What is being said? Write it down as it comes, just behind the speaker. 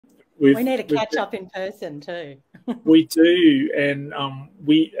We need to catch up in person too. We do, and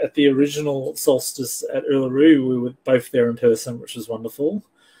we at the original solstice at Uluru, we were both there in person, which was wonderful.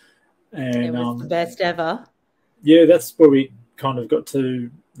 And it was the best ever. Yeah, that's where we kind of got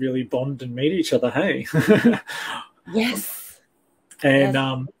to really bond and meet each other. Hey, yes, and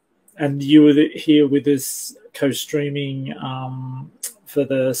yes. And you were here with us co-streaming for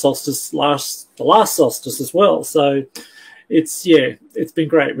the solstice the last solstice as well. So it's been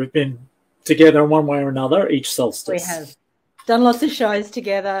great. We've been together in one way or another each solstice. We have done lots of shows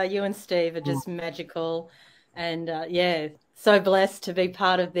together. You and Steve are just magical, and so blessed to be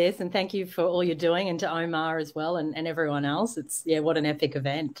part of this. And thank you for all you're doing, and to Omar as well, and everyone else. It's what an epic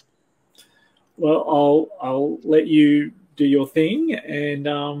event. Well, I'll let you do your thing, and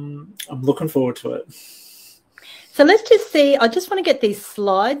I'm looking forward to it. So let's just see. I just want to get these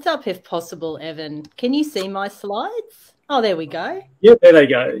slides up if possible, Evan. Can you see my slides? Oh, there we go. Yeah, there they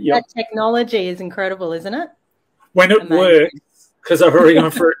go. Yep. That technology is incredible, isn't it? When it works, because I've already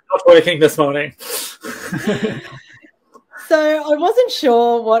gone through it not working this morning. So I wasn't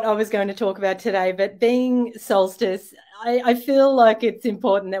sure what I was going to talk about today, but being solstice, I feel like it's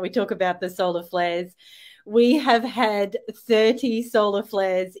important that we talk about the solar flares. We have had 30 solar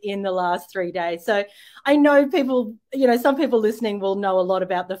flares in the last 3 days. So I know people, some people listening will know a lot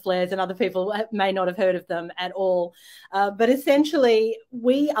about the flares, and other people may not have heard of them at all. But essentially,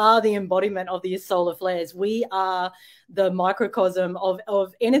 we are the embodiment of these solar flares. We are the microcosm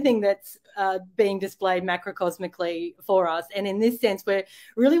of anything that's being displayed macrocosmically for us. And in this sense, we're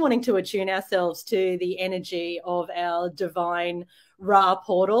really wanting to attune ourselves to the energy of our divine Ra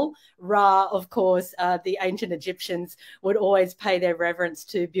portal. Ra, of course, the ancient Egyptians would always pay their reverence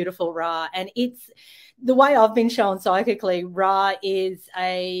to beautiful Ra. And it's the way I've been shown psychically, Ra is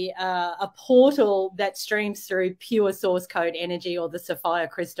a portal that streams through pure source code energy, or the Sophia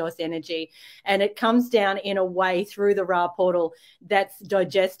Christos energy. And it comes down in a way through the Ra portal that's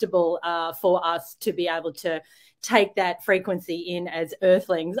digestible for us to be able to take that frequency in as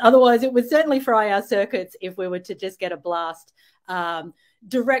earthlings. Otherwise, it would certainly fry our circuits if we were to just get a blast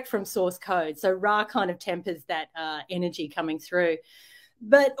direct from source code. So Ra kind of tempers that energy coming through.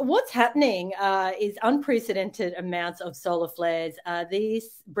 But what's happening is unprecedented amounts of solar flares.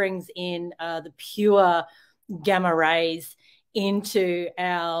 This brings in the pure gamma rays into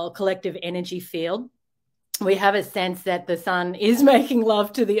our collective energy field. We have a sense that the sun is making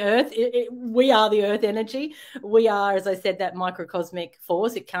love to the earth. We are the earth energy. We are, as I said, that microcosmic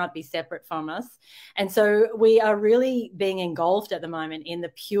force. It can't be separate from us. And so we are really being engulfed at the moment in the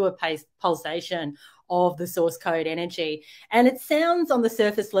pure pulsation of the source code energy. And it sounds on the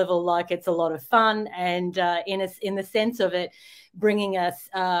surface level like it's a lot of fun, and in the sense of it bringing us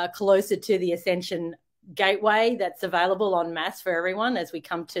closer to the Ascension gateway that's available en masse for everyone as we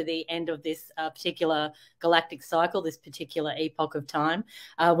come to the end of this particular galactic cycle, this particular epoch of time.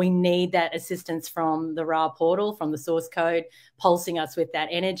 We need that assistance from the Ra portal, from the source code, pulsing us with that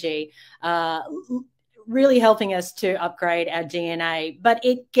energy, really helping us to upgrade our DNA. But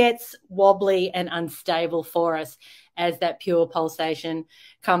it gets wobbly and unstable for us as that pure pulsation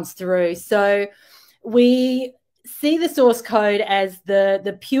comes through. So we see the source code as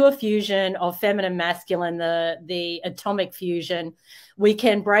the pure fusion of feminine masculine, the atomic fusion. We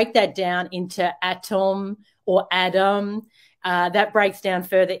can break that down into atom or Adam. That breaks down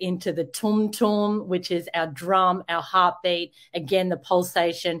further into the tum-tum, which is our drum, our heartbeat. Again, the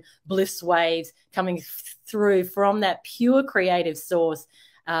pulsation, bliss waves coming through from that pure creative source.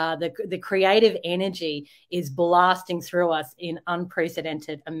 The creative energy is blasting through us in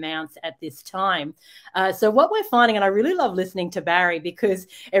unprecedented amounts at this time. So what we're finding, and I really love listening to Barry because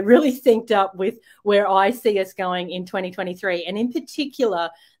it really synced up with where I see us going in 2023, and in particular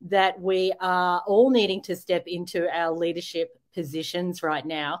that we are all needing to step into our leadership positions right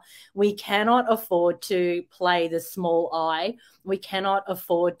now. We cannot afford to play the small I. We cannot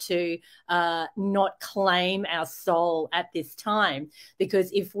afford to not claim our soul at this time,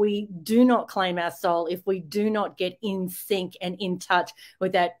 because if we do not claim our soul, if we do not get in sync and in touch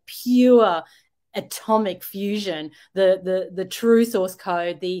with that pure atomic fusion, the true source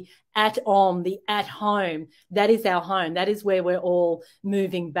code, the at home, that is our home. That is where we're all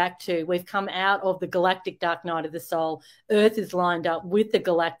moving back to. We've come out of the galactic dark night of the soul. Earth is lined up with the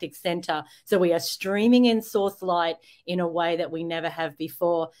galactic center. So we are streaming in source light in a way that we never have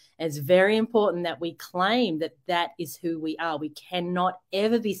before. It's very important that we claim that that is who we are. We cannot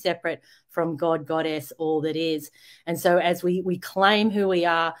ever be separate from God, Goddess, all that is. And so as we claim who we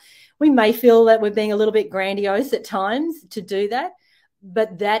are, we may feel that we're being a little bit grandiose at times to do that.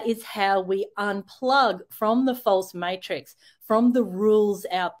 But that is how we unplug from the false matrix, from the rules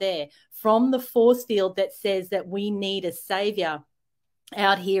out there, from the force field that says that we need a savior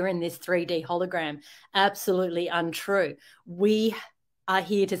out here in this 3D hologram. Absolutely untrue. We are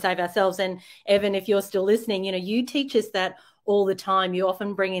here to save ourselves. And Evan, if you're still listening, you teach us that all the time. You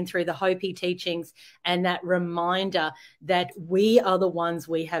often bring in through the Hopi teachings and that reminder that we are the ones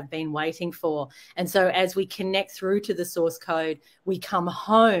we have been waiting for. And so as we connect through to the source code, we come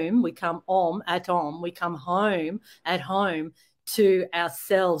home, we come home at home to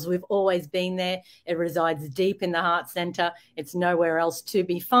ourselves. We've always been there. It resides deep in the heart center. It's nowhere else to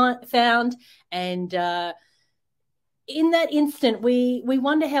be found. And in that instant, we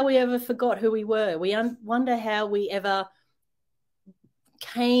wonder how we ever forgot who we were. We wonder how we ever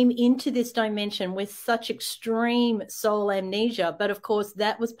came into this dimension with such extreme soul amnesia. But of course,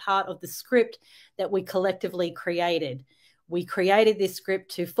 that was part of the script that we collectively created. We created this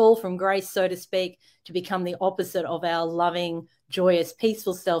script to fall from grace, so to speak, to become the opposite of our loving, joyous,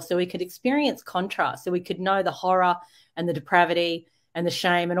 peaceful self, so we could experience contrast, so we could know the horror and the depravity and the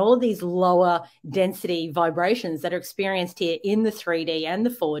shame and all of these lower density vibrations that are experienced here in the 3D and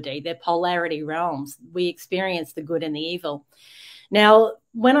the 4D. They're polarity realms. We experience the good and the evil. Now,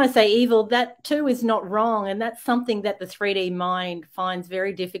 when I say evil, that too is not wrong. And that's something that the 3D mind finds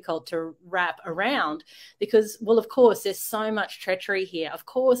very difficult to wrap around because, well, of course, there's so much treachery here. Of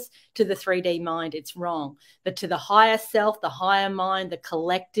course, to the 3D mind, it's wrong. But to the higher self, the higher mind, the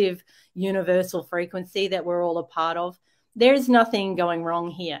collective universal frequency that we're all a part of, there is nothing going wrong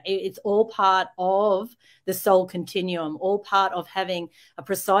here. It's all part of the soul continuum, all part of having a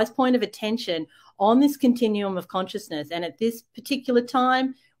precise point of attention on this continuum of consciousness. And at this particular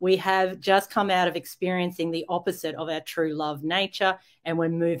time, we have just come out of experiencing the opposite of our true love nature, and we're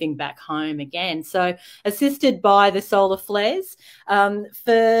moving back home again. So assisted by the solar flares.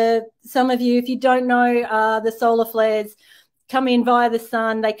 For some of you, if you don't know, the solar flares come in via the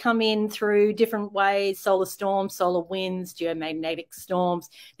sun. They come in through different ways: solar storms, solar winds, geomagnetic storms.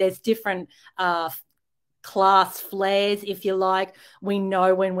 There's different class flares, if you like. We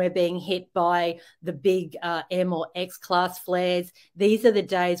know when we're being hit by the big M or X class flares. These are the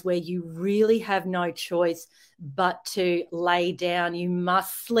days where you really have no choice but to lay down. You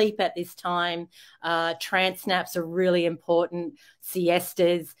must sleep at this time. Trance naps are really important.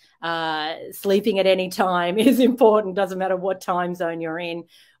 Siestas, sleeping at any time is important. Doesn't matter what time zone you're in,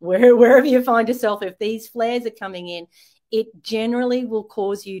 wherever you find yourself. If these flares are coming in, it generally will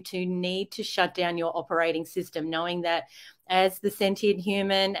cause you to need to shut down your operating system, knowing that as the sentient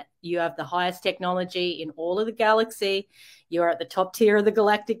human, you have the highest technology in all of the galaxy. You're at the top tier of the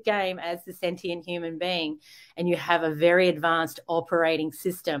galactic game as the sentient human being, and you have a very advanced operating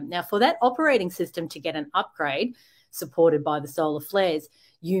system. Now, for that operating system to get an upgrade supported by the solar flares,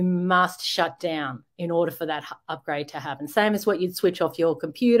 you must shut down in order for that upgrade to happen. Same as what you'd switch off your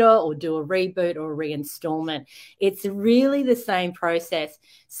computer or do a reboot or a reinstallment. It's really the same process.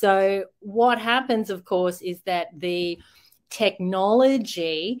 So what happens, of course, is that the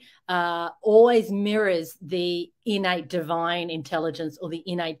technology always mirrors the innate divine intelligence or the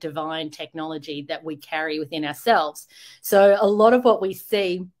innate divine technology that we carry within ourselves. So a lot of what we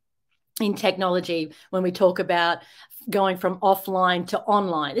see in technology when we talk about going from offline to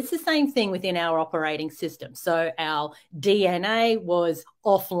online, it's the same thing within our operating system. So our DNA was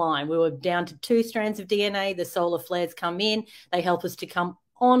offline. We were down to 2 strands of DNA. The solar flares come in. They help us to come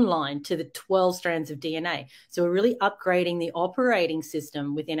online to the 12 strands of DNA. So we're really upgrading the operating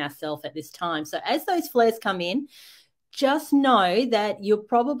system within ourselves at this time. So as those flares come in, just know that you're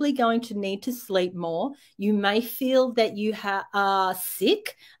probably going to need to sleep more. You may feel that you are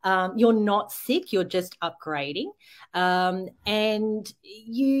sick. You're not sick. You're just upgrading. And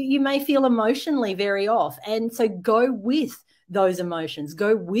you may feel emotionally very off. And so go with those emotions.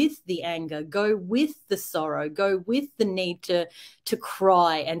 Go with the anger. Go with the sorrow. Go with the need to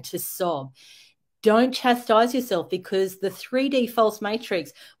cry and to sob. Don't chastise yourself, because the 3D false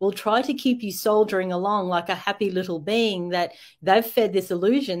matrix will try to keep you soldiering along like a happy little being that they've fed this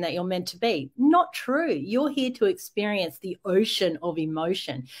illusion that you're meant to be. Not true. You're here to experience the ocean of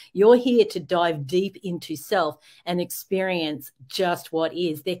emotion. You're here to dive deep into self and experience just what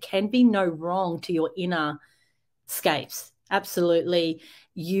is. There can be no wrong to your inner scapes. Absolutely.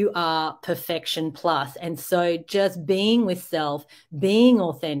 You are perfection plus. And so just being with self, being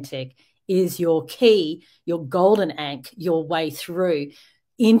authentic, is your key, your golden anchor, your way through.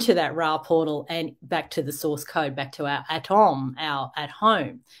 into that Ra portal and back to the source code, back to our atom, our at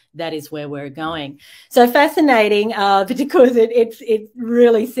home. That is where we're going. So fascinating, because it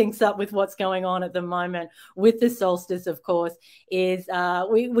really syncs up with what's going on at the moment with the solstice, of course, is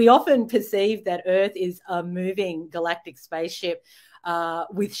we often perceive that Earth is a moving galactic spaceship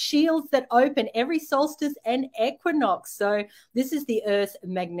with shields that open every solstice and equinox. So this is the Earth's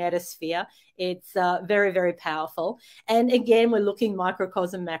magnetosphere. It's very, very powerful. And again, we're looking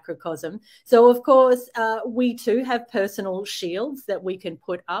microcosm, macrocosm. So of course, we too have personal shields that we can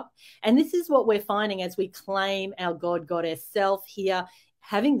put up. And this is what we're finding as we claim our God, Goddess self here,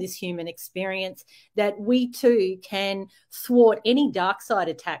 having this human experience, that we too can thwart any dark side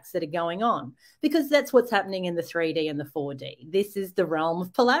attacks that are going on, because that's what's happening in the 3D and the 4D. This is the realm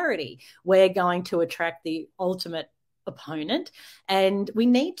of polarity. We're going to attract the ultimate opponent, and we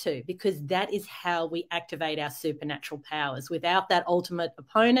need to, because that is how we activate our supernatural powers. Without that ultimate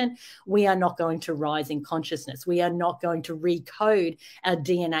opponent, we are not going to rise in consciousness. We are not going to recode our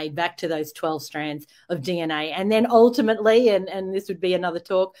DNA back to those 12 strands of DNA. And then ultimately, and this would be another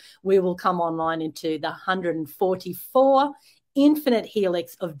talk, we will come online into the 144 infinite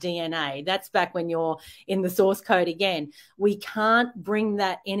helix of DNA. That's back when you're in the source code again. We can't bring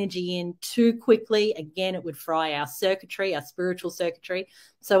that energy in too quickly. Again, it would fry our circuitry, our spiritual circuitry.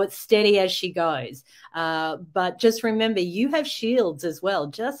 So it's steady as she goes. But just remember, you have shields as well,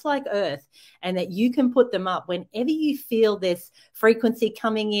 just like Earth, and that you can put them up whenever you feel this frequency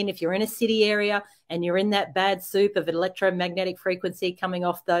coming in. If you're in a city area and you're in that bad soup of electromagnetic frequency coming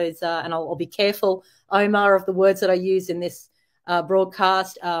off those, and I'll be careful, Omar, of the words that I use in this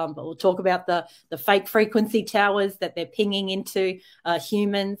broadcast, but we'll talk about the fake frequency towers that they're pinging into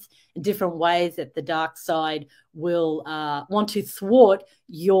humans in different ways, that the dark side will want to thwart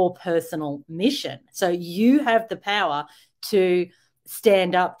your personal mission. So you have the power to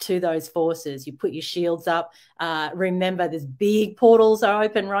stand up to those forces. You put your shields up. Remember, there's big portals are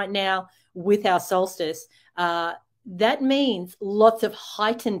open right now with our solstice. That means lots of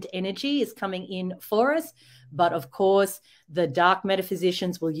heightened energy is coming in for us. But of course, the dark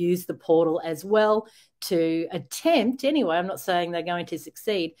metaphysicians will use the portal as well to attempt, anyway, I'm not saying they're going to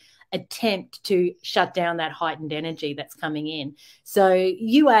succeed, attempt to shut down that heightened energy that's coming in. So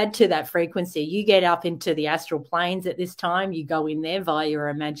you add to that frequency, you get up into the astral planes at this time, you go in there via your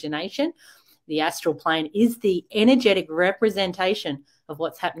imagination. The astral plane is the energetic representation of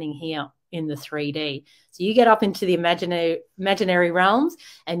what's happening here in the 3D. So you get up into the imaginary realms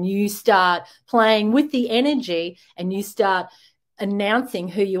and you start playing with the energy, and you start announcing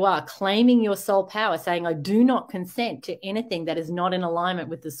who you are, claiming your soul power, saying, I do not consent to anything that is not in alignment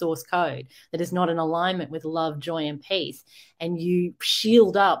with the source code, that is not in alignment with love, joy, and peace. And you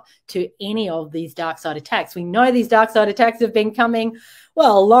shield up to any of these dark side attacks. We know these dark side attacks have been coming,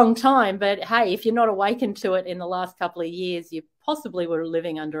 well, a long time, but hey, if you're not awakened to it in the last couple of years, you possibly were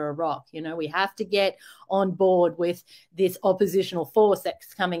living under a rock. You know, we have to get on board with this oppositional force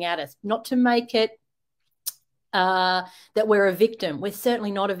that's coming at us, not to make it that we're a victim. We're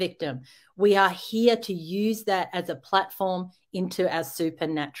certainly not a victim. We are here to use that as a platform into our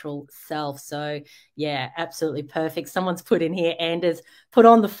supernatural self. So yeah, absolutely perfect. Someone's put in here, Anders, put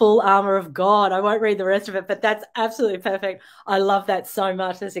on the full armor of God. I won't read the rest of it, but that's absolutely perfect. I love that so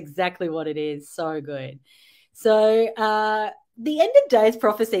much. That's exactly what it is. So good. So the end of days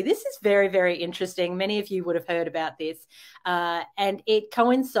prophecy, this is very, very interesting. Many of you would have heard about this, and it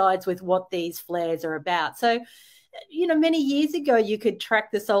coincides with what these flares are about. So, you know, many years ago, you could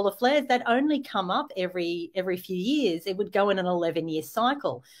track the solar flares that only come up every few years. It would go in an 11-year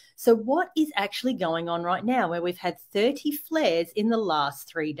cycle. So what is actually going on right now, where we've had 30 flares in the last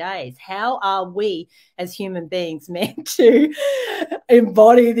 3 days? How are we as human beings meant to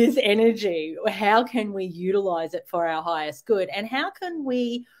embody this energy? How can we utilize it for our highest good? And how can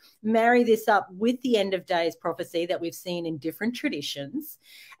we marry this up with the end of days prophecy that we've seen in different traditions,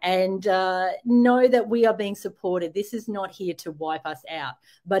 and know that we are being supported? This is not here to wipe us out,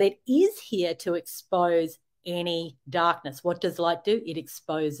 but it is here to expose any darkness. What does light do? It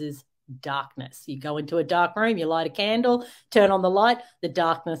exposes darkness. You go into a dark room, you light a candle, turn on the light, the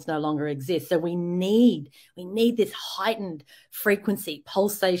darkness no longer exists. So we need this heightened frequency,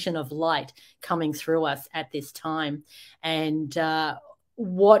 pulsation of light coming through us at this time. And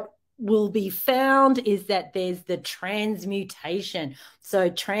what will be found is that there's the transmutation.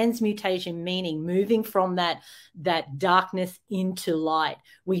 So transmutation meaning moving from that darkness into light.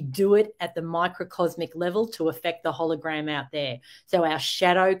 We do it at the microcosmic level to affect the hologram out there. So our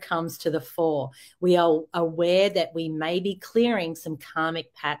shadow comes to the fore. We are aware that we may be clearing some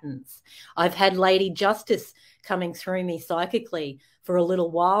karmic patterns. I've had Lady Justice coming through me psychically for a little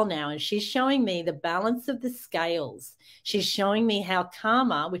while now, and she's showing me the balance of the scales. She's showing me how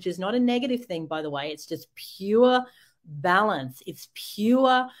karma, which is not a negative thing, by the way, it's just pure balance. It's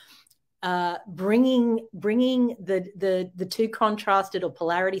pure bringing the two contrasted or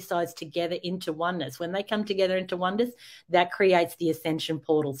polarity sides together into oneness. When they come together into oneness, that creates the ascension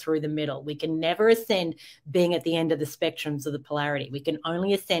portal through the middle. We can never ascend being at the end of the spectrums of the polarity. We can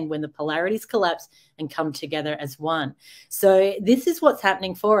only ascend when the polarities collapse and come together as one. So this is what's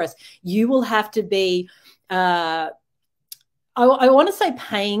happening for us. You will have to be I want to say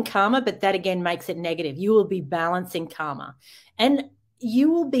paying karma, but that again makes it negative. You will be balancing karma, and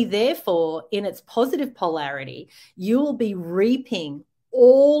you will be, therefore, in its positive polarity, you will be reaping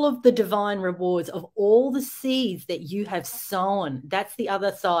all of the divine rewards of all the seeds that you have sown. That's the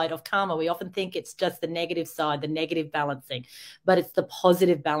other side of karma. We often think it's just the negative side, the negative balancing, but it's the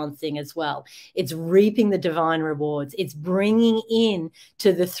positive balancing as well. It's reaping the divine rewards. It's bringing in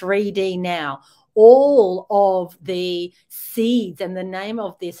to the 3D now all of the seeds, and the name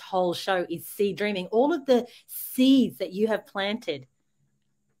of this whole show is Seed Dreaming. All of the seeds that you have planted,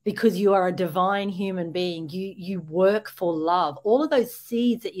 because you are a divine human being, you work for love. All of those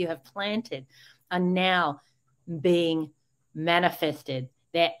seeds that you have planted are now being manifested.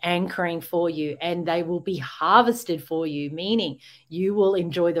 They're anchoring for you, and they will be harvested for you, meaning you will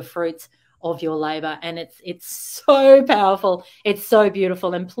enjoy the fruits of your labor. And it's so powerful. It's so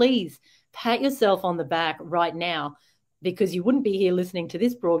beautiful. And please pat yourself on the back right now, because you wouldn't be here listening to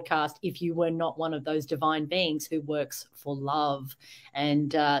this broadcast if you were not one of those divine beings who works for love. And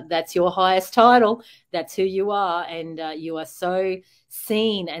that's your highest title. That's who you are. And you are so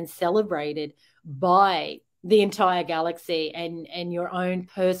seen and celebrated by the entire galaxy and your own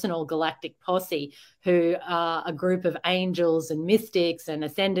personal galactic posse, who are a group of angels and mystics and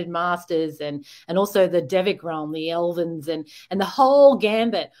ascended masters, and also the Devic realm, the Elvens, and the whole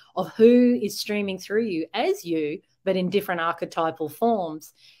gambit of who is streaming through you as you, but in different archetypal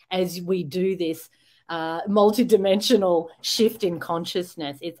forms, as we do this multidimensional shift in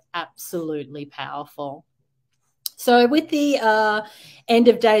consciousness. It's absolutely powerful. So with the end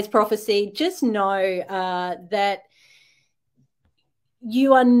of days prophecy, just know that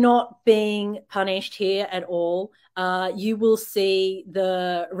you are not being punished here at all. You will see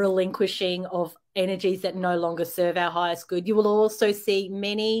the relinquishing of energies that no longer serve our highest good. You will also see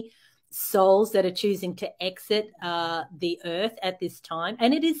many souls that are choosing to exit the earth at this time,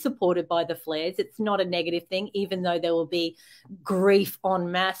 and it is supported by the flares. It's not a negative thing, even though there will be grief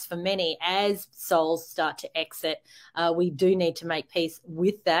en masse for many as souls start to exit. We do need to make peace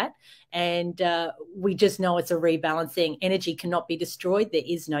with that, and we just know it's a rebalancing. Energy cannot be destroyed. There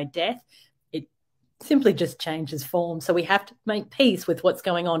is no death. Simply just changes form. So we have to make peace with what's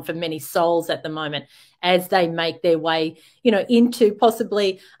going on for many souls at the moment as they make their way, into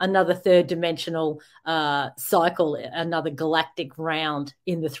possibly another third dimensional cycle, another galactic round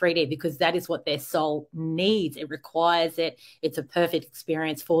in the 3D, because that is what their soul needs. It requires it. It's a perfect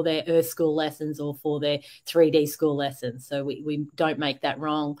experience for their Earth school lessons or for their 3D school lessons. So we don't make that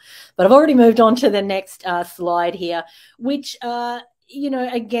wrong. But I've already moved on to the next slide here, which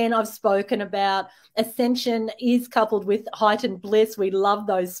again, I've spoken about. Ascension is coupled with heightened bliss. We love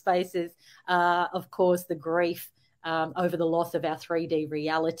those spaces. Of course, the grief over the loss of our 3D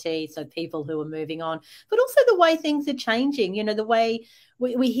reality. So people who are moving on, but also the way things are changing. The way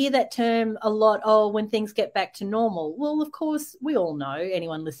we hear that term a lot. Oh, when things get back to normal. Well, of course, we all know,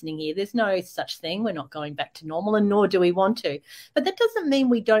 anyone listening here, there's no such thing. We're not going back to normal, and nor do we want to. But that doesn't mean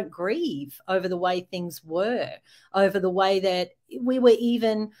we don't grieve over the way things were, over the way that we were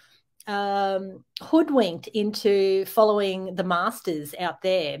even hoodwinked into following the masters out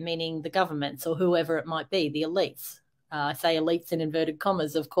there, meaning the governments or whoever it might be, the elites. I say elites in inverted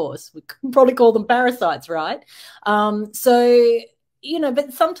commas, of course. We could probably call them parasites, right? But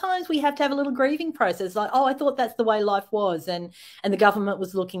sometimes we have to have a little grieving process, like, oh, I thought that's the way life was, and the government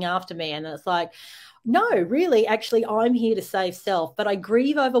was looking after me. And it's like, no, really, actually, I'm here to save self, but I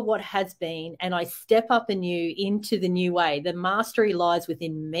grieve over what has been, and I step up anew into the new way. The mastery lies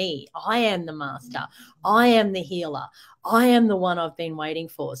within me. I am the master. I am the healer. I am the one I've been waiting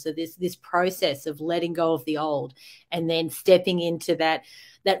for. So this process of letting go of the old and then stepping into that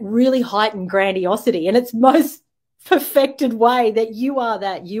really heightened grandiosity in its most perfected way, that you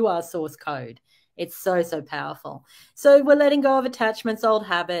are source code. It's so, so powerful. So we're letting go of attachments, old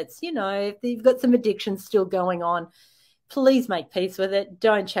habits. If you've got some addictions still going on, please make peace with it.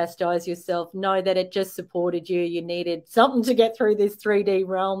 Don't chastise yourself. Know that it just supported you. You needed something to get through this 3D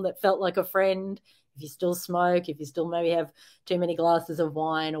realm that felt like a friend. If if you still smoke, if you still maybe have too many glasses of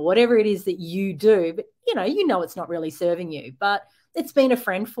wine or whatever it is that you do, but you know it's not really serving you, but it's been a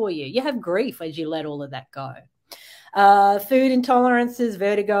friend for you. You have grief as you let all of that go. Food intolerances,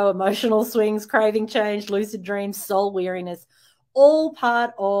 vertigo, emotional swings, craving change, lucid dreams, soul weariness, all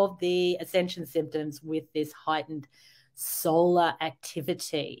part of the Ascension symptoms with this heightened solar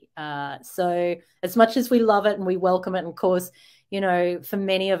activity. So as much as we love it and we welcome it, and of course, for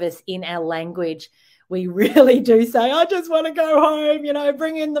many of us in our language, we really do say, I just want to go home,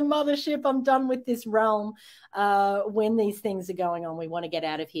 bring in the mothership. I'm done with this realm. When these things are going on, we want to get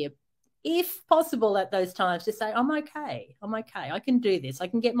out of here. If possible at those times, to say, I'm okay. I can do this. I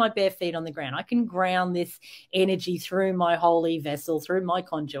can get my bare feet on the ground. I can ground this energy through my holy vessel, through my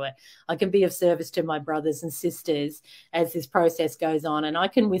conduit. I can be of service to my brothers and sisters as this process goes on, and I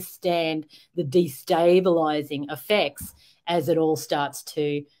can withstand the destabilizing effects as it all starts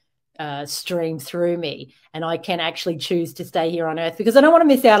to stream through me, and I can actually choose to stay here on Earth, because I don't want to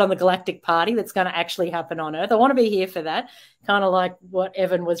miss out on the galactic party that's going to actually happen on Earth. I want to be here for that, kind of like what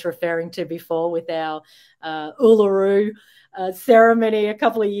Evan was referring to before with our Uluru ceremony a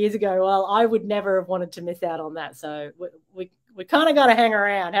couple of years ago. Well, I would never have wanted to miss out on that. So we kind of got to hang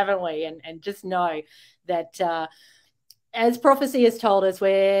around, haven't we? And just know that as prophecy has told us,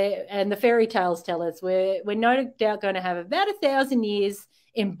 and the fairy tales tell us, we're no doubt going to have about 1,000 years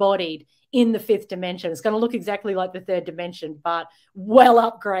embodied in the fifth dimension. It's going to look exactly like the third dimension, but well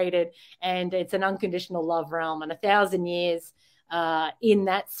upgraded, and it's an unconditional love realm. And 1,000 years in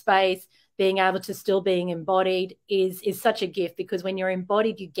that space, being able to still being embodied is such a gift, because when you're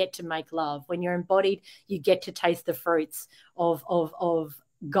embodied, you get to make love. When you're embodied, you get to taste the fruits of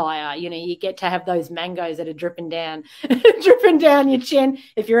Gaia. You get to have those mangoes that are dripping down your chin.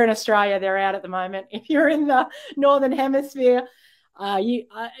 If you're in Australia, they're out at the moment. If you're in the Northern Hemisphere,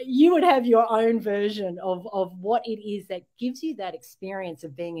 you would have your own version of what it is that gives you that experience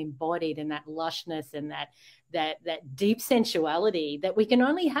of being embodied, and that lushness and that deep sensuality that we can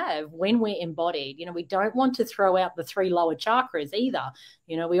only have when we're embodied. We don't want to throw out the 3 lower chakras either.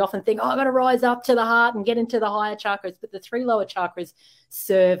 We often think, I've got to rise up to the heart and get into the higher chakras, but the 3 lower chakras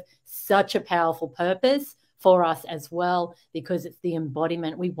serve such a powerful purpose for us as well, because it's the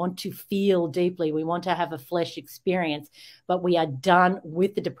embodiment. We want to feel deeply. We want to have a flesh experience, but we are done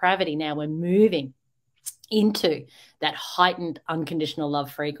with the depravity. Now we're moving into that heightened unconditional love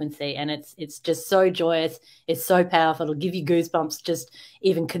frequency, and it's just so joyous. It's so powerful. It'll give you goosebumps just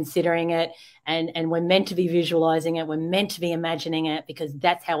even considering it, and we're meant to be visualizing it. We're meant to be imagining it, because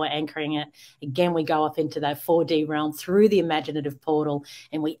that's how we're anchoring it. Again, we go up into that 4D realm through the imaginative portal,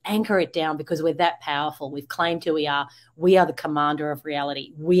 and we anchor it down because we're that powerful. We've claimed who we are. We are the commander of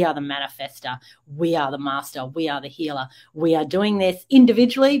reality. We are the manifester. We are the master. We are the healer. We are doing this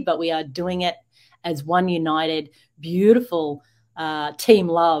individually, but we are doing it as one united, beautiful team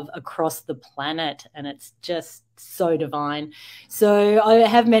love across the planet. And it's just so divine. So I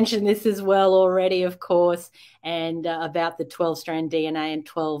have mentioned this as well already, of course, and about the 12-strand DNA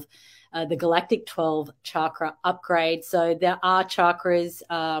and the galactic 12 chakra upgrade. So there are chakras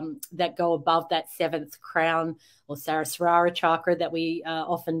that go above that 7th crown or Saraswara chakra that we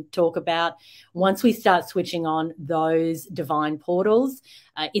often talk about. Once we start switching on those divine portals,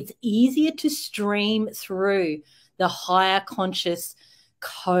 it's easier to stream through the higher conscious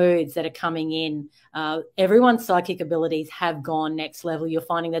codes that are coming in. Everyone's psychic abilities have gone next level. You're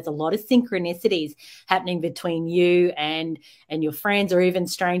finding there's a lot of synchronicities happening between you and your friends, or even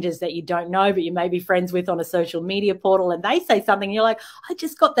strangers that you don't know, but you may be friends with on a social media portal, and they say something and you're like, I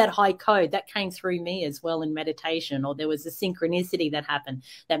just got that high code that came through me as well in meditation, or there was a synchronicity that happened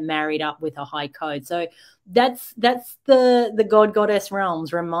that married up with a high code. So that's the God Goddess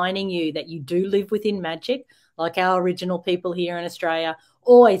realms reminding you that you do live within magic, like our original people here in Australia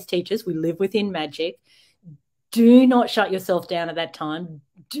always teach us. We live within magic. Do not shut yourself down at that time.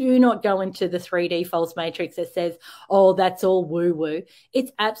 Do not go into the 3D false matrix that says, oh, that's all woo-woo.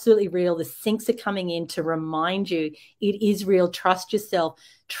 It's absolutely real. The syncs are coming in to remind you it is real. Trust yourself.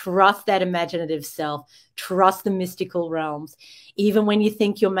 Trust that imaginative self. Trust the mystical realms. Even when you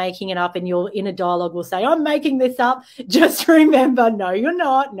think you're making it up and your inner dialogue will say, I'm making this up, just remember, no, you're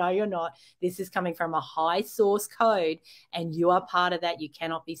not. No, you're not. This is coming from a high source code, and you are part of that. You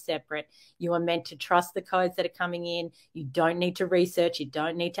cannot be separate. You are meant to trust the codes that are coming in. You don't need to research. You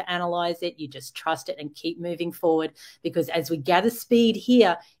don't need to analyze it. You just trust it and keep moving forward, because as we gather speed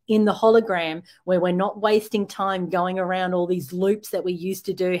here in the hologram, where we're not wasting time going around all these loops that we used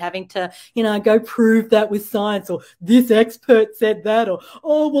to do, having to, go prove that with science, or this expert said that, or,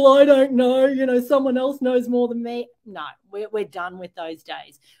 oh, well, I don't know, someone else knows more than me. No, we're done with those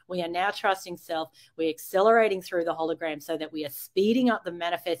days. We are now trusting self. We're accelerating through the hologram so that we are speeding up the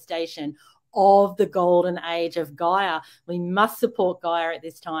manifestation of the golden age of Gaia. We must support Gaia at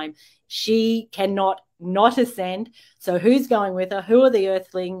this time. She cannot not ascend. So who's going with her? Who are the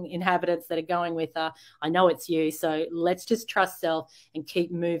earthling inhabitants that are going with her? I know it's you. So let's just trust self and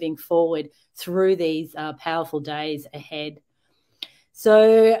keep moving forward through these powerful days ahead.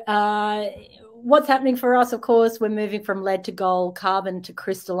 So what's happening for us, of course, we're moving from lead to gold, carbon to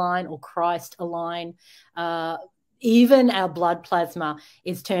crystalline or Christ align. Even our blood plasma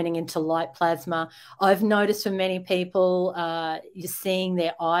is turning into light plasma. I've noticed for many people, you're seeing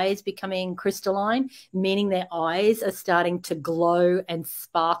their eyes becoming crystalline, meaning their eyes are starting to glow and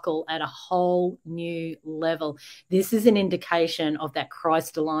sparkle at a whole new level. This is an indication of that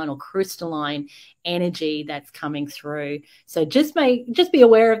crystalline or crystalline energy that's coming through. So just be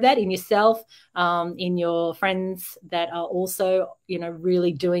aware of that in yourself, in your friends that are also,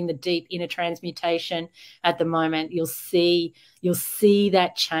 really doing the deep inner transmutation at the moment. You'll see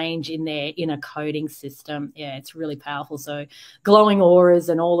that change in their inner coding system. Yeah, it's really powerful. So glowing auras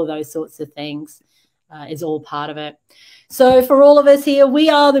and all of those sorts of things is all part of it. So for all of us here, we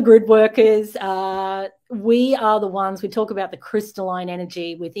are the grid workers. We are the ones, we talk about the crystalline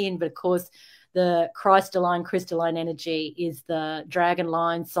energy within, but of course, the crystalline energy is the dragon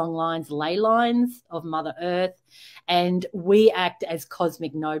lines, song lines, ley lines of Mother Earth. And we act as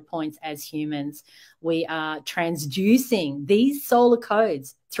cosmic node points as humans. We are transducing these solar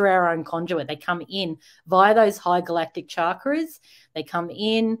codes through our own conduit. They come in via those high galactic chakras. They come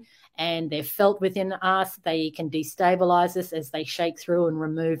in and they're felt within us. They can destabilize us as they shake through and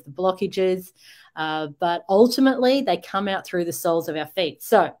remove the blockages. But ultimately, they come out through the soles of our feet.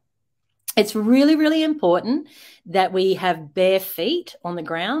 So it's really, really important that we have bare feet on the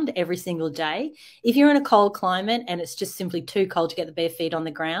ground every single day. If you're in a cold climate and it's just simply too cold to get the bare feet on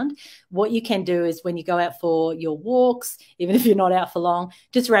the ground, what you can do is when you go out for your walks, even if you're not out for long,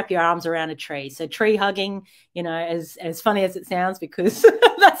 just wrap your arms around a tree. So tree hugging, as funny as it sounds, because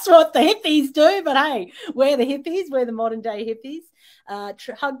that's what the hippies do. But hey, we're the hippies. We're the modern day hippies.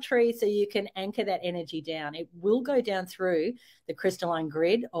 Hug tree so you can anchor that energy down. It will go down through the crystalline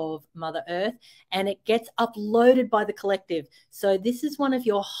grid of Mother Earth and it gets uploaded by the collective. So this is one of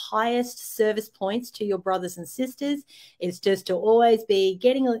your highest service points to your brothers and sisters. It's just to always be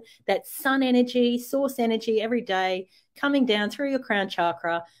getting that sun energy, source energy every day, coming down through your crown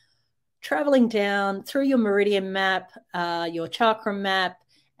chakra, traveling down through your meridian map, your chakra map,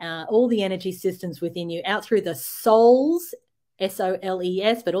 all the energy systems within you, out through the souls,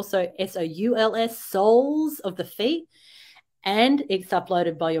 S-O-L-E-S, but also S-O-U-L-S, soles of the feet. And it's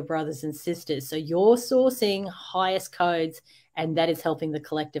uploaded by your brothers and sisters. So you're sourcing highest codes, and that is helping the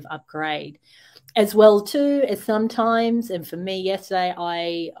collective upgrade. As well, too, as sometimes, and for me yesterday,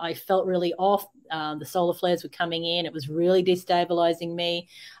 I felt really off. The solar flares were coming in. It was really destabilizing me.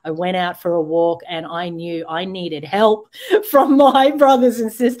 I went out for a walk and I knew I needed help from my brothers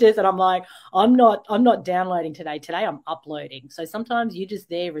and sisters. And I'm like, I'm not downloading today. Today I'm uploading. So sometimes you're just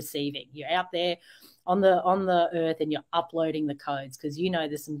there receiving. You're out there on the earth and you're uploading the codes, because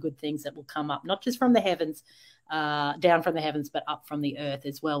there's some good things that will come up, not just from the heavens, down from the heavens, but up from the earth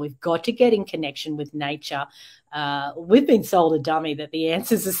as well. We've got to get in connection with nature. We've been sold a dummy that the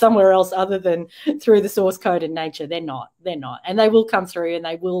answers are somewhere else other than through the source code in nature. They're not. And they will come through and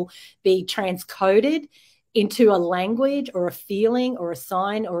they will be transcoded into a language or a feeling or a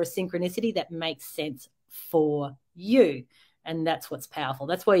sign or a synchronicity that makes sense for you. And that's what's powerful.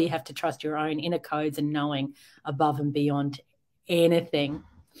 That's why you have to trust your own inner codes and knowing above and beyond anything.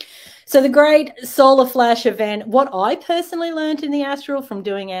 So the great solar flash event, what I personally learned in the astral from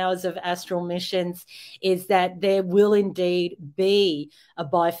doing hours of astral missions is that there will indeed be a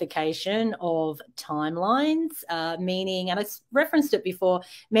bifurcation of timelines, meaning, and I referenced it before,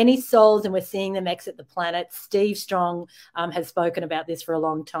 many souls, and we're seeing them exit the planet. Steve Strong has spoken about this for a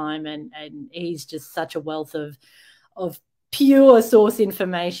long time, and he's just such a wealth of pure source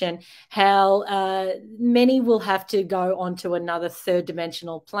information, how many will have to go onto another third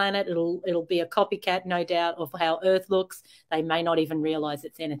dimensional planet. It'll be a copycat, no doubt, of how Earth looks. They may not even realize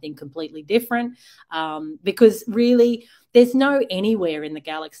it's anything completely different, because really there's no anywhere in the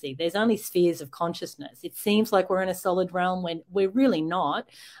galaxy. There's only spheres of consciousness. It seems like we're in a solid realm when we're really not.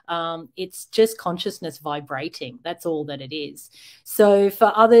 It's just consciousness vibrating. That's all that it is. So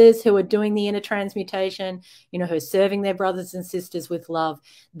for others who are doing the inner transmutation, you know, who are serving their brothers and sisters with love,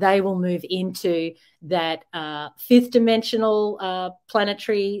 they will move into that fifth dimensional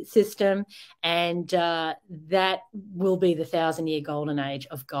planetary system, and that will be the 1,000-year golden age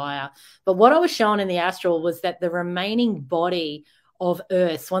of Gaia. But what I was shown in the astral was that the remaining body of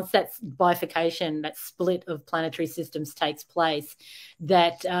Earth, once that bifurcation, that split of planetary systems takes place,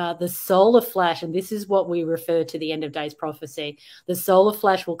 that the solar flash, and this is what we refer to the end of days prophecy, the solar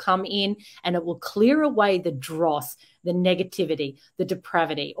flash will come in and it will clear away the dross, the negativity, the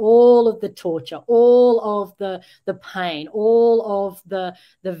depravity, all of the torture, all of the pain, all of the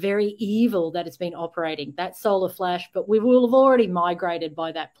very evil that has been operating, that solar flash. But we will have already migrated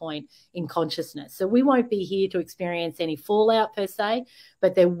by that point in consciousness. So we won't be here to experience any fallout per se,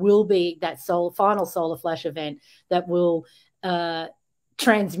 but there will be that final solar flash event that will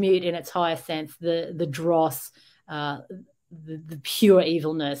transmute in its highest sense the dross, the pure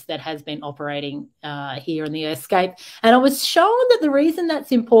evilness that has been operating here in the Earthscape. And I was shown that the reason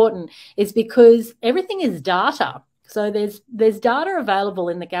that's important is because everything is data. So there's data available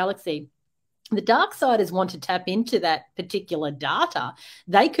in the galaxy. The dark siders want to tap into that particular data.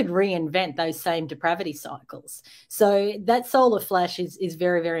 They could reinvent those same depravity cycles. So that solar flash is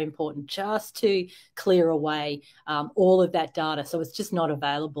very, very important, just to clear away all of that data. So it's just not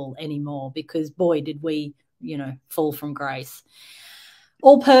available anymore, because boy, did we, you know, fall from grace.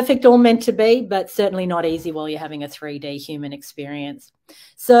 All perfect, all meant to be, but certainly not easy while you're having a 3D human experience.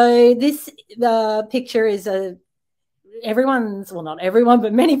 So this picture is well, not everyone,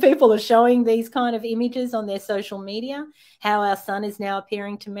 but many people are showing these kind of images on their social media, how our sun is now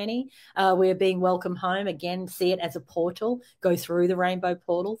appearing to many. We're being welcomed home. Again, see it as a portal. Go through the rainbow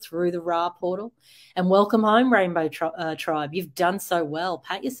portal, through the Ra portal, and welcome home, Rainbow Tribe. You've done so well.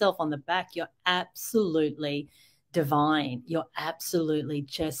 Pat yourself on the back. You're absolutely divine. You're absolutely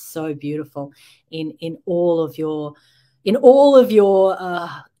just so beautiful in all of your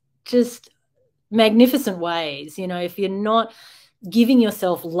just magnificent ways. You know, if you're not giving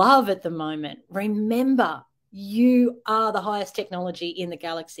yourself love at the moment, remember, you are the highest technology in the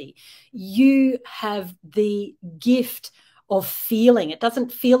galaxy. You have the gift of feeling. It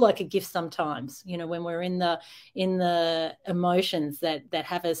doesn't feel like a gift sometimes, you know, when we're in the emotions that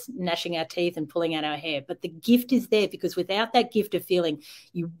have us gnashing our teeth and pulling out our hair. But the gift is there, because without that gift of feeling,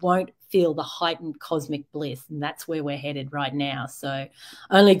 you won't feel the heightened cosmic bliss. And that's where we're headed right now. So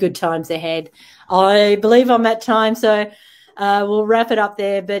only good times ahead. I believe I'm at time, so we'll wrap it up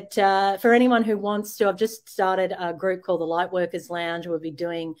there. But for anyone who wants to, I've just started a group called the Lightworkers Lounge. We'll be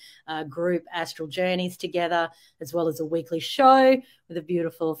doing group astral journeys together, as well as a weekly show with a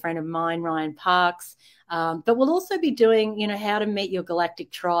beautiful friend of mine, Ryan Parks. But we'll also be doing, you know, how to meet your galactic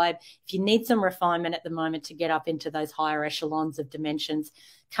tribe. If you need some refinement at the moment to get up into those higher echelons of dimensions,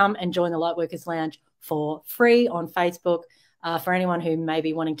 come and join the Lightworkers Lounge for free on Facebook. For anyone who may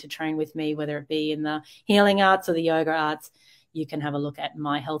be wanting to train with me, whether it be in the healing arts or the yoga arts, you can have a look at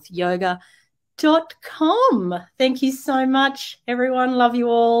myhealthyoga.com. Thank you so much, everyone. Love you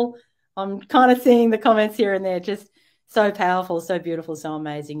all. I'm kind of seeing the comments here and there. Just so powerful, so beautiful, so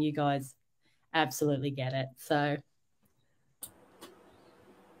amazing. You guys absolutely get it. So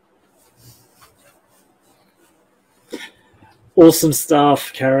awesome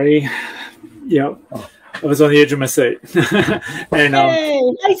stuff, Carrie. Yep. I was on the edge of my seat. And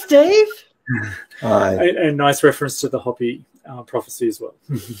hey, Steve. Hi. And nice reference to the Hopi prophecy as well.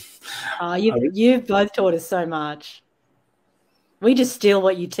 You've both taught us so much. We just steal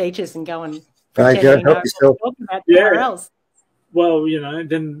what you teach us and go and help yourself. Else. Well, you know,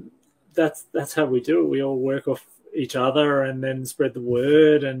 then that's how we do it. We all work off each other and then spread the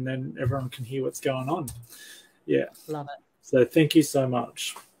word, and then everyone can hear what's going on. Yeah. Love it. So thank you so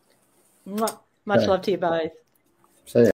much. Much love to you both.